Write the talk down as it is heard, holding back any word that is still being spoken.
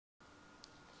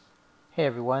Hey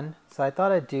everyone, so I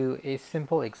thought I'd do a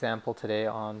simple example today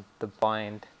on the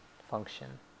bind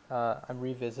function. I'm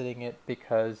revisiting it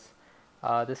because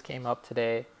this came up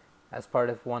today as part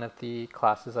of one of the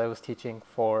classes I was teaching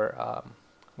for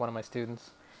one of my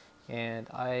students. And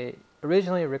I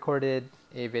originally recorded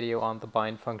a video on the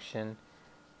bind function,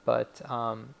 but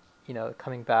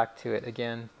coming back to it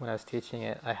again when I was teaching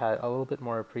it, I had a little bit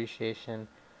more appreciation,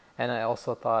 and I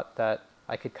also thought that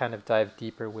I could kind of dive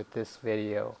deeper with this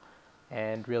video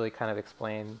and really kind of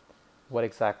explain what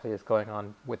exactly is going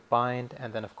on with bind,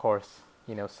 and then of course,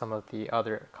 some of the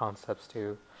other concepts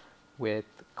too with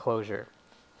closure.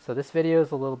 So this video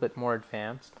is a little bit more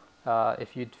advanced.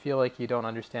 If you feel like you don't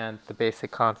understand the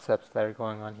basic concepts that are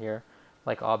going on here,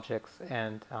 like objects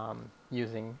and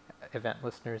using event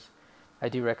listeners, I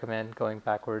do recommend going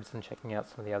backwards and checking out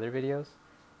some of the other videos.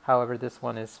 However, this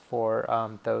one is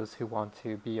for those who want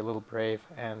to be a little brave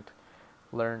and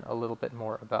learn a little bit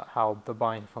more about how the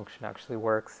bind function actually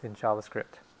works in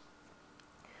JavaScript.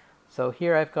 So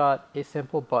here I've got a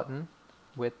simple button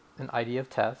with an ID of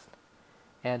test,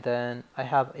 and then I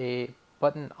have a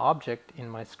button object in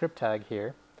my script tag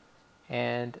here,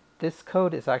 and this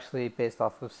code is actually based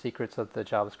off of Secrets of the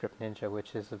JavaScript Ninja,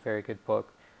 which is a very good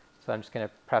book, so I'm just going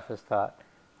to preface that.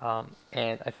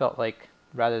 And I felt like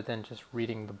rather than just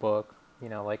reading the book,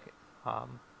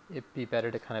 it'd be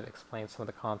better to kind of explain some of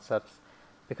the concepts,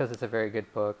 because it's a very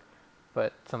good book,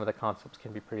 but some of the concepts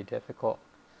can be pretty difficult.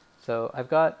 So I've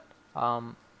got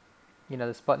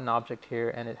this button object here,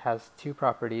 and it has two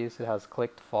properties. It has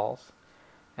clicked false,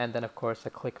 and then of course a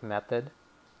click method.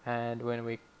 And when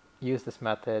we use this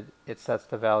method, it sets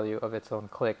the value of its own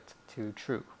clicked to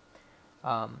true.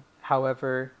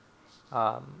 However,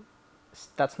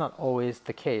 that's not always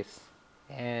the case,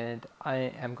 and I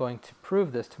am going to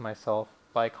prove this to myself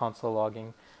by console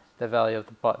logging the value of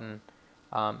the button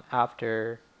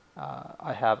after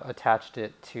I have attached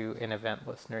it to an event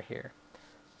listener here.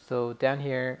 So down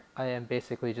here, I am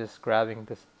basically just grabbing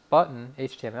this button,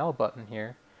 HTML button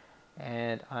here,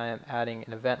 and I am adding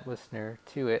an event listener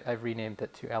to it. I've renamed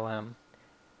it to LM,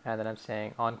 and then I'm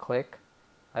saying on click,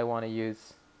 I want to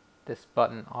use this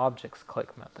button object's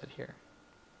click method here.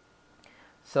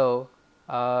 So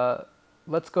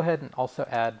let's go ahead and also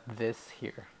add this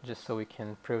here, just so we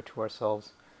can prove to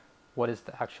ourselves what is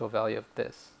the actual value of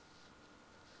this.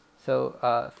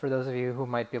 So for those of you who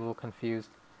might be a little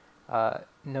confused,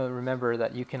 remember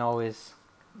that you can always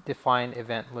define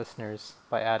event listeners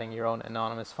by adding your own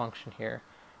anonymous function here,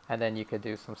 and then you could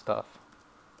do some stuff.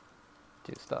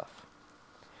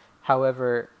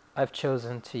 However, I've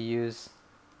chosen to use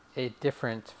a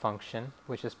different function,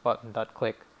 which is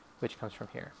button.click, which comes from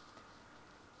here.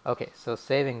 Okay, so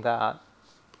saving that,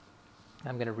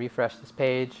 I'm going to refresh this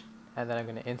page, and then I'm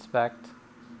going to inspect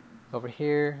over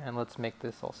here, and let's make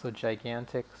this also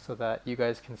gigantic so that you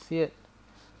guys can see it.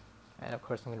 And of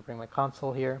course I'm going to bring my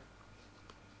console here.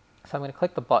 So I'm going to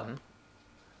click the button,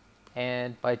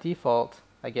 and by default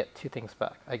I get two things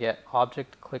back. I get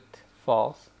object clicked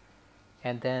false,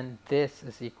 and then this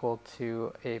is equal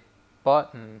to a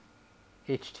button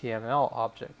HTML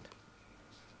object.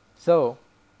 So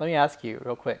let me ask you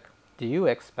real quick, do you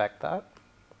expect that?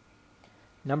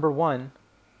 Number one,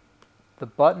 the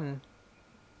button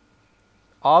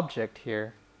object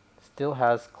here still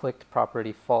has clicked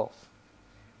property false,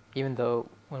 even though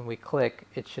when we click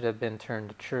it should have been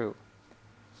turned true.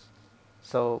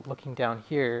 So looking down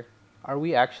here, are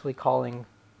we actually calling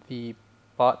the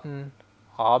button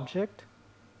object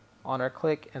on our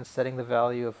click and setting the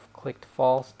value of clicked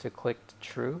false to clicked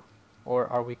true, or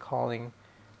are we calling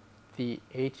the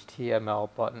HTML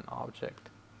button object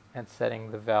and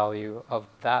setting the value of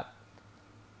that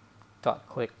dot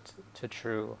clicked to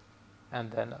true?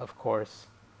 And then of course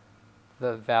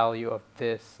the value of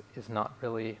this is not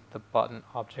really the button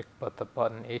object, but the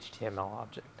button HTML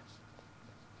object.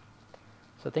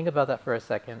 So think about that for a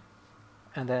second,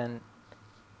 and then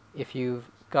if you've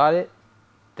got it,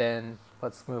 then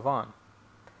let's move on.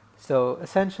 So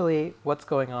essentially what's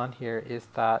going on here is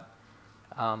that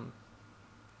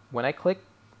when I click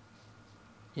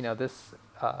this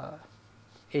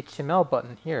HTML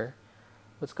button here,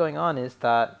 what's going on is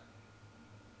that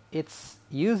it's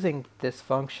using this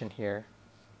function here,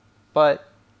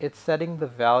 but it's setting the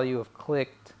value of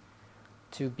clicked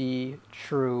to be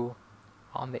true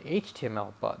on the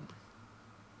HTML button,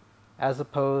 as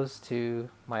opposed to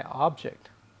my object.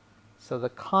 So the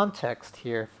context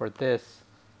here for this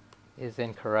is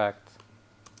incorrect.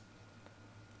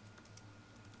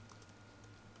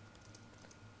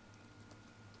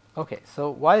 Okay, so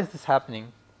why is this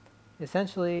happening?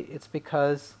 Essentially, it's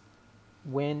because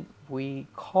when we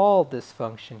call this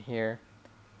function here,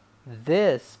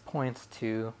 This points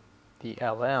to the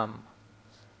LM.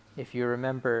 If you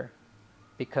remember,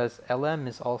 because LM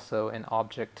is also an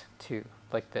object too,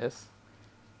 like this.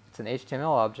 It's an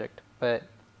HTML object, but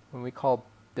when we call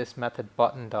this method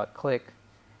button.click,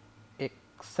 it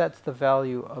sets the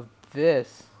value of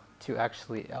this to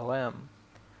actually LM.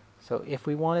 So if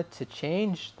we wanted to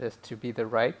change this to be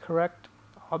the correct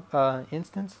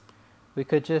instance, we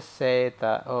could just say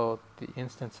that, oh, the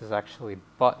instance is actually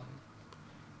button.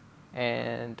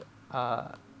 And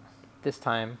this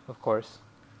time, of course,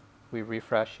 we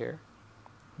refresh here.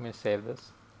 I'm going to save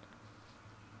this.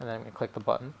 And then I'm going to click the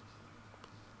button.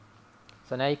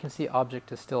 So now you can see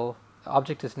object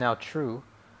is now true.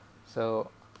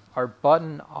 So our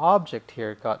button object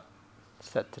here got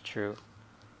set to true.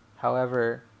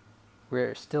 However,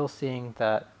 we're still seeing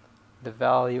that the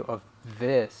value of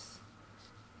this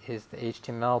is the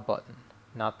HTML button,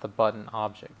 not the button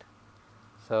object.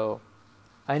 So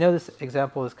I know this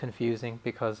example is confusing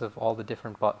because of all the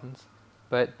different buttons,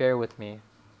 but bear with me.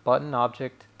 Button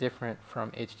object different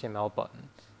from HTML button.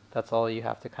 That's all you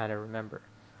have to kind of remember.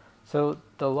 So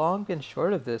the long and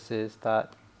short of this is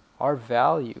that our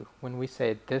value, when we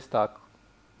say this dot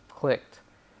clicked,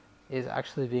 is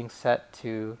actually being set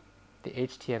to the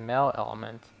HTML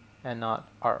element and not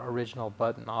our original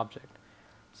button object.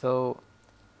 So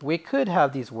we could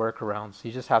have these workarounds.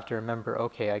 You just have to remember,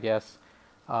 okay, I guess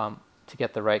to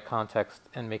get the right context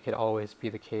and make it always be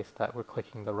the case that we're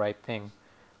clicking the right thing,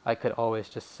 I could always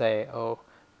just say, oh,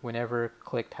 whenever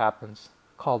clicked happens,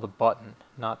 call the button,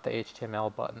 not the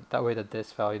HTML button. That way that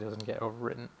this value doesn't get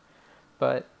overwritten.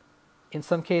 But in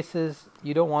some cases,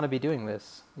 you don't want to be doing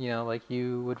this. You know, like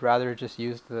you would rather just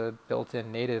use the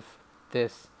built-in native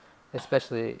this,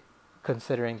 especially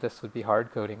considering this would be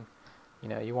hard coding. You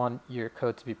know, you want your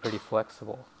code to be pretty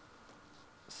flexible.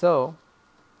 So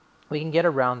we can get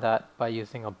around that by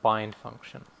using a bind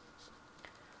function.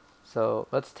 So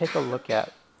let's take a look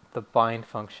at the bind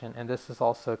function, and this is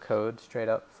also code straight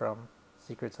up from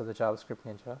Secrets of the JavaScript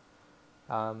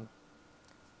Ninja.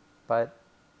 But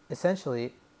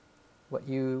essentially, what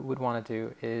you would want to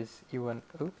do is you want,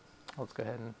 let's go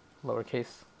ahead and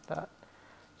lowercase that.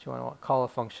 You want to call a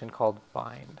function called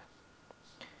bind.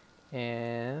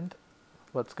 And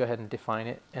let's go ahead and define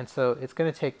it. And so it's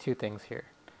going to take two things here.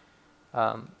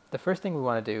 The first thing we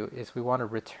want to do is we want to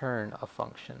return a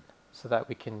function so that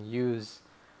we can use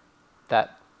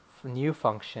that new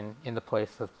function in the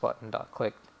place of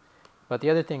button.click. But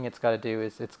the other thing it's got to do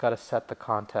is it's got to set the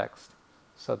context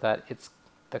so that it's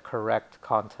the correct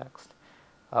context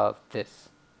of this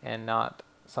and not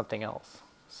something else.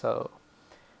 So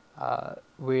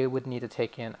we would need to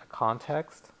take in a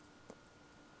context,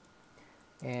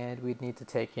 and we'd need to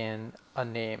take in a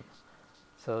name.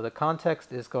 So the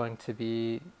context is going to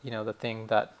be, you know, the thing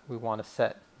that we want to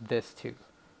set this to.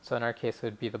 So in our case, it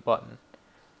would be the button.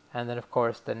 And then, of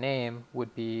course, the name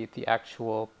would be the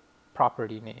actual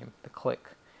property name, the click,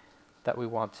 that we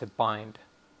want to bind.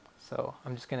 So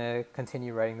I'm just going to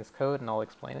continue writing this code, and I'll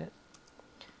explain it.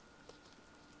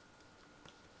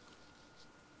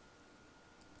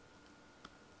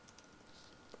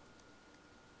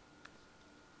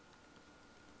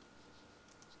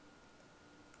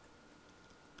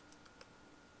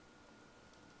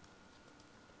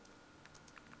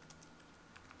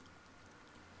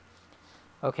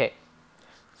 Okay,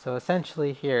 so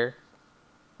essentially here,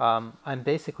 I'm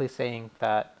basically saying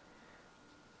that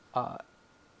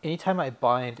anytime I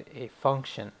bind a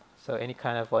function, so any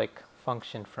kind of like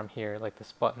function from here, like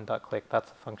this button.click, that's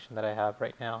a function that I have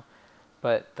right now,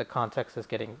 but the context is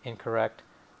getting incorrect,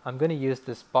 I'm going to use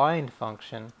this bind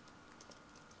function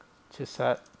to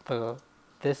set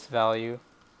this value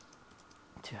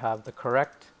to have the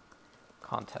correct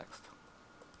context.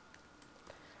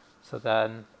 So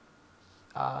then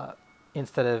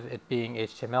instead of it being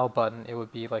HTML button, it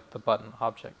would be like the button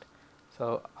object.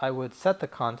 So I would set the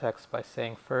context by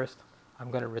saying first,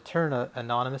 I'm going to return an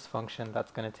anonymous function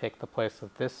that's going to take the place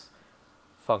of this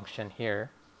function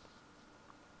here.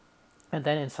 And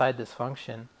then inside this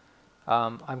function,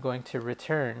 I'm going to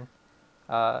return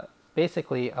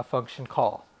basically a function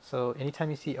call. So anytime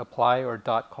you see apply or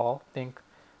dot call, think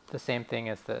the same thing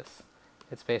as this.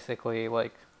 It's basically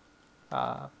like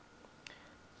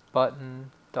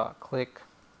button.click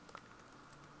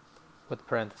with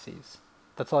parentheses.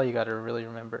 That's all you got to really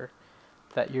remember,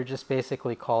 that you're just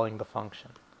basically calling the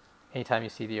function anytime you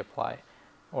see the apply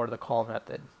or the call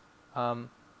method.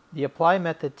 The apply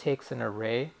method takes an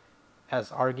array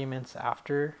as arguments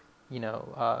after, you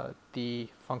know, the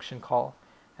function call,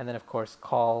 and then of course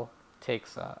call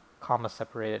takes comma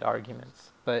separated arguments.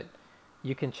 But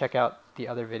you can check out the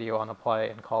other video on apply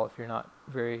and call if you're not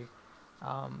very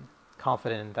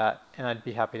confident in that, and I'd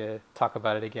be happy to talk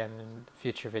about it again in a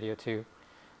future video too.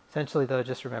 Essentially though,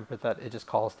 just remember that it just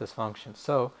calls this function.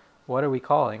 So what are we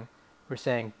calling? We're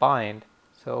saying bind.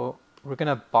 So we're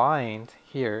going to bind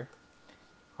here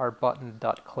our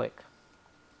button.click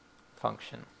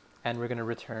function, and we're going to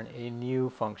return a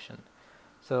new function.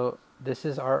 So this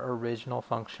is our original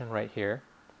function right here,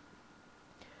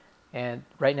 and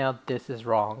right now this is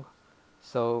wrong,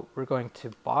 so we're going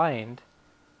to bind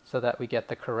so that we get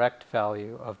the correct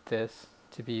value of this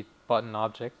to be button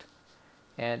object,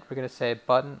 and we're going to say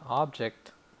button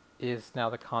object is now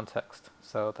the context.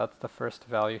 So that's the first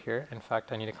value here. In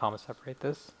fact, I need to comma separate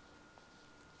this.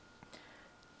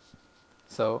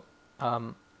 So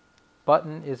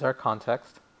button is our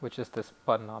context, which is this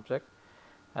button object,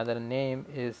 and then a name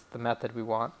is the method we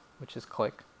want, which is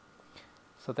click.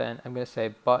 So then I'm going to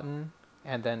say button,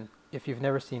 and then if you've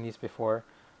never seen these before,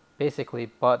 basically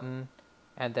button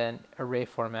and then array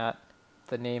format,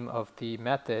 the name of the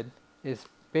method is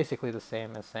basically the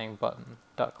same as saying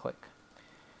button.click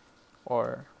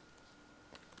or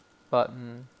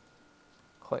button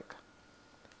click.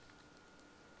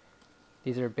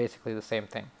 These are basically the same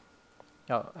thing.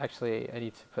 Oh, actually I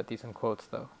need to put these in quotes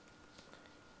though.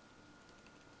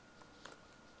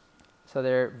 So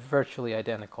they're virtually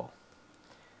identical.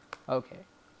 Okay,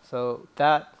 so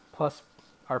that plus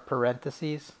our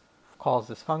parentheses calls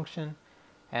this function,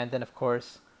 and then of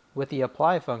course with the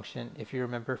apply function, if you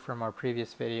remember from our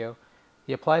previous video,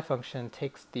 the apply function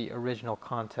takes the original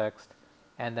context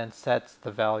and then sets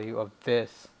the value of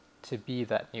this to be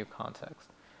that new context.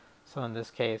 So in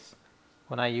this case,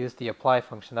 when I use the apply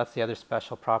function, that's the other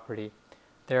special property.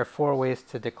 There are 4 ways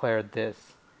to declare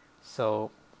this.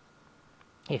 So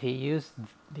if you use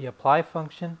the apply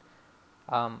function,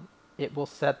 it will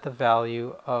set the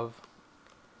value of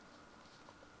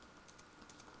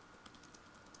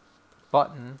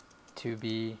button to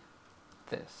be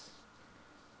this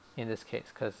in this case,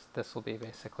 because this will be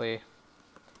basically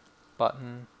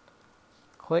button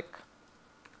click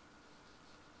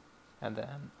and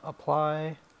then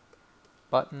apply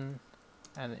button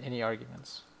and any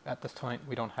arguments. At this point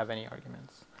we don't have any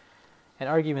arguments, and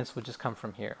arguments would just come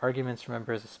from here. Arguments,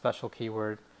 remember, is a special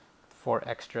keyword for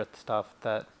extra stuff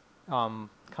that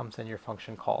comes in your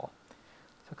function call.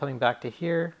 So coming back to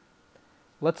here,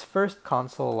 let's first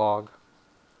console log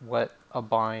what a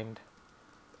bind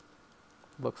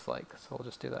looks like. So we'll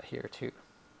just do that here too.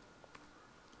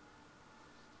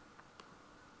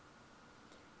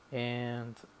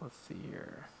 And let's see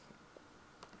here.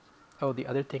 Oh, the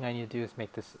other thing I need to do is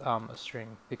make this a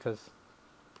string, because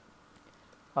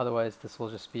otherwise this will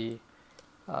just be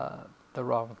the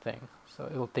wrong thing. So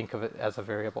it will think of it as a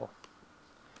variable,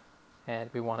 and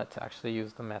we want it to actually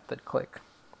use the method click.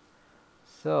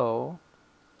 So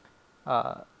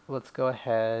let's go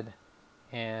ahead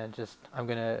and just, I'm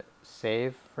going to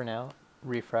save for now,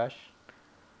 refresh,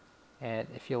 and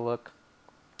if you look,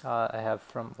 I have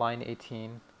from line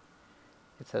 18,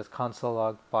 it says console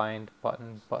log bind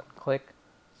button click.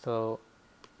 So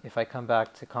if I come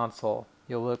back to console,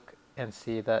 you'll look and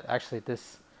see that actually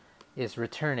this is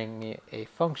returning me a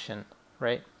function,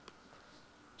 right?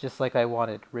 Just like I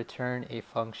wanted, return a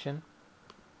function,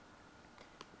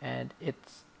 and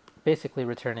it's basically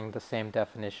returning the same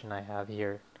definition I have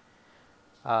here.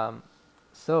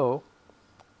 So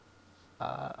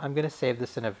I'm going to save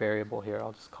this in a variable here.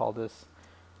 I'll just call this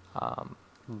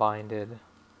binded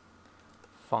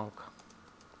func,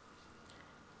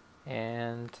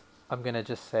 and I'm going to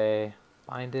just say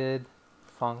binded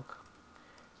func,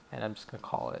 and I'm just going to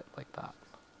call it like that.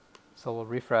 So we'll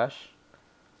refresh,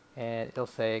 and it'll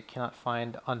say cannot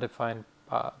find undefined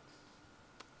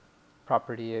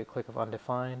property, a click of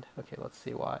undefined. Okay, let's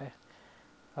see why.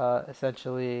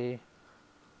 Essentially,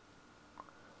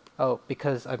 oh,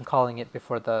 because I'm calling it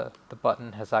before the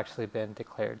button has actually been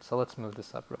declared. So let's move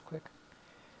this up real quick.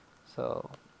 So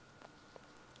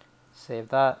save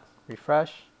that,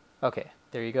 refresh. Okay,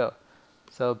 there you go.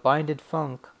 So binded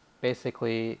func,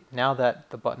 basically, now that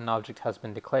the button object has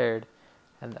been declared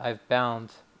and I've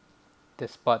bound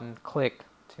this button click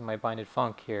to my binded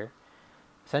func here,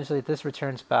 essentially this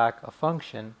returns back a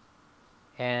function,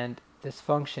 and this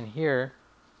function here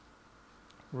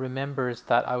remembers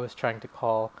that I was trying to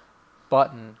call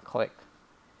button click,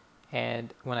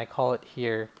 and when I call it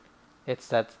here, it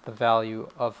sets the value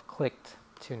of clicked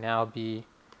to now be,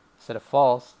 instead of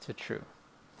false, to true.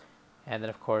 And then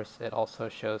of course it also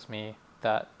shows me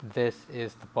that this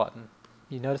is the button.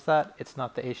 You notice that? It's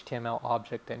not the HTML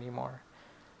object anymore.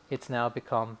 It's now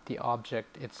become the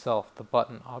object itself, the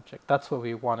button object. That's what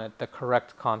we wanted, the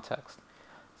correct context.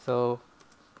 So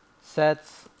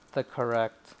sets the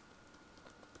correct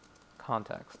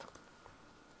context.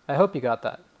 I hope you got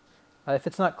that. If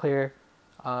it's not clear,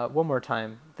 one more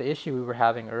time, the issue we were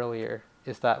having earlier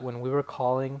is that when we were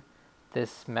calling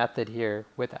this method here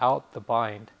without the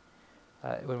bind,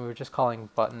 when we were just calling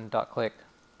button.click,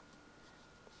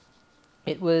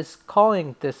 it was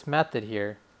calling this method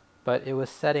here, but it was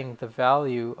setting the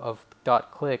value of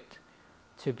 .clicked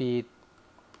to be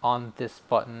on this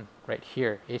button right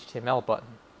here, HTML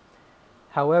button.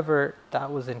 However,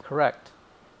 that was incorrect.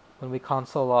 When we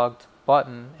console logged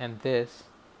button and this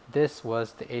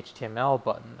was the HTML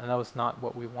button, and that was not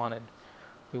what we wanted.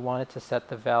 We wanted to set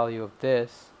the value of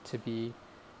this to be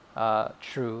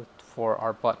true for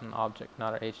our button object,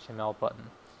 not our HTML button.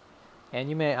 And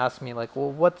you may ask me like,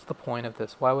 well, what's the point of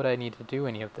this? Why would I need to do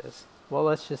any of this? Well,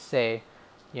 let's just say,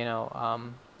 you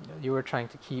were trying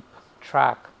to keep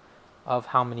track of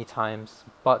how many times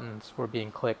buttons were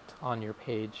being clicked on your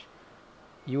page.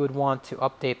 You would want to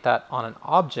update that on an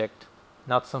object,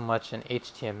 not so much an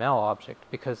HTML object,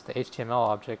 because the HTML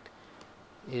object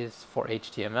is for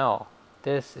HTML.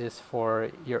 This is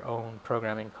for your own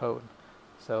programming code.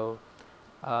 So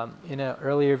in an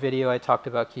earlier video I talked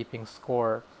about keeping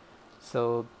score.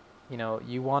 So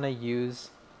you want to use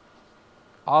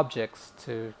objects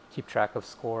to keep track of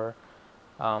score,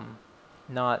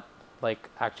 not like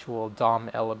actual DOM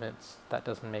elements. That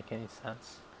doesn't make any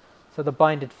sense. So the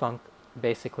binded func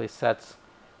basically sets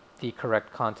the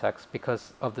correct context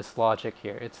because of this logic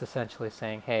here. It's essentially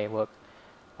saying, hey, look,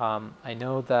 I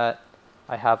know that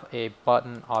I have a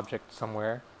button object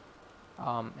somewhere,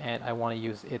 and I want to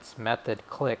use its method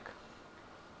click,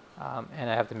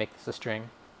 and I have to make this a string.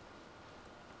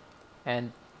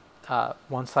 And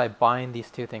once I bind these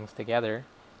two things together,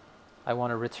 I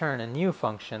want to return a new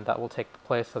function that will take the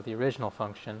place of the original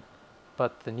function,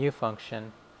 but the new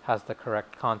function has the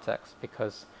correct context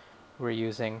because we're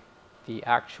using the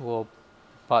actual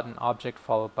button object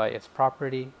followed by its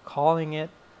property, calling it,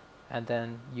 and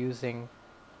then using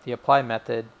the apply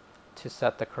method to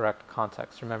set the correct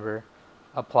context. Remember,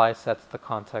 apply sets the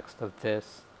context of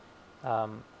this,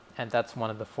 and that's one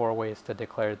of the 4 ways to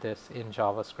declare this in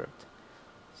JavaScript.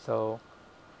 So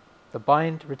the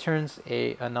bind returns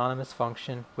a anonymous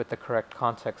function with the correct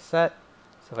context set.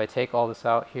 So if I take all this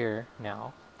out here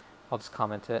now, I'll just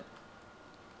comment it.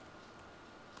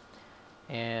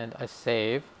 And I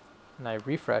save, and I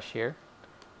refresh here.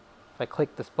 If I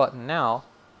click this button now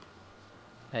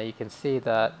you can see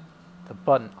that the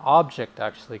button object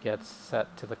actually gets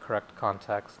set to the correct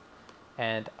context,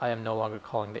 and I am no longer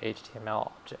calling the HTML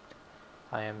object.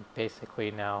 I am basically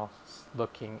now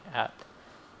looking at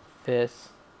this,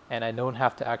 and I don't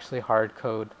have to actually hard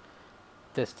code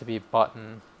this to be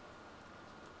button.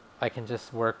 I can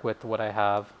just work with what I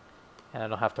have, and I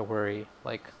don't have to worry,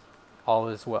 like, all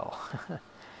is well.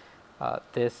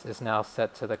 This is now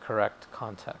set to the correct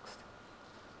context.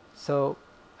 So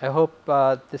I hope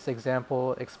this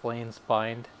example explains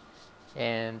bind,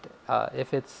 and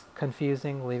if it's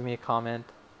confusing, leave me a comment.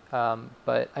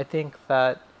 But I think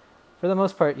that for the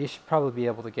most part you should probably be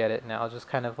able to get it now. Just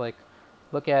kind of like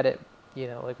look at it,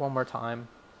 like one more time,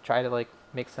 try to like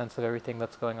make sense of everything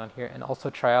that's going on here, and also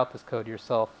try out this code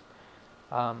yourself.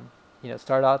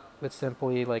 Start out with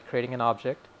simply like creating an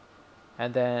object,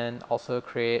 and then also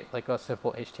create like a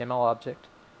simple HTML object.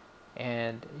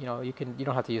 And you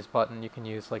don't have to use button. You can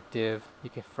use like div.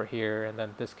 For here, and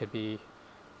then this could be,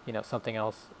 something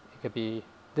else.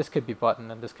 This could be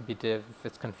button, and this could be div if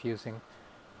it's confusing.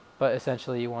 But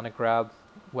essentially, you want to grab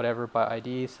whatever by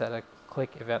ID, set a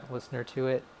click event listener to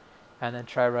it, and then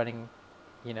try running,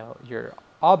 your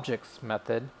objects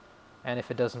method. And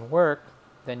if it doesn't work,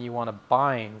 then you want to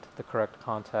bind the correct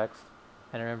context.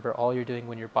 And remember, all you're doing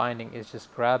when you're binding is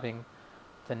just grabbing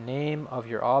the name of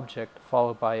your object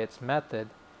followed by its method,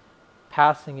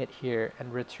 passing it here,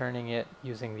 and returning it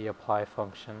using the apply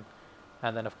function.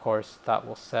 And then of course that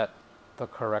will set the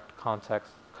correct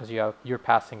context because you're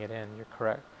passing it in. You're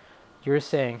correct. You're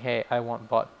saying, hey, I want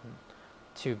button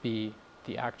to be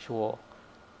the actual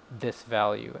this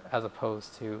value as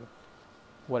opposed to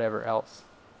whatever else.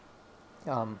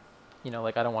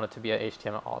 Like I don't want it to be an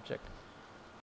HTML object.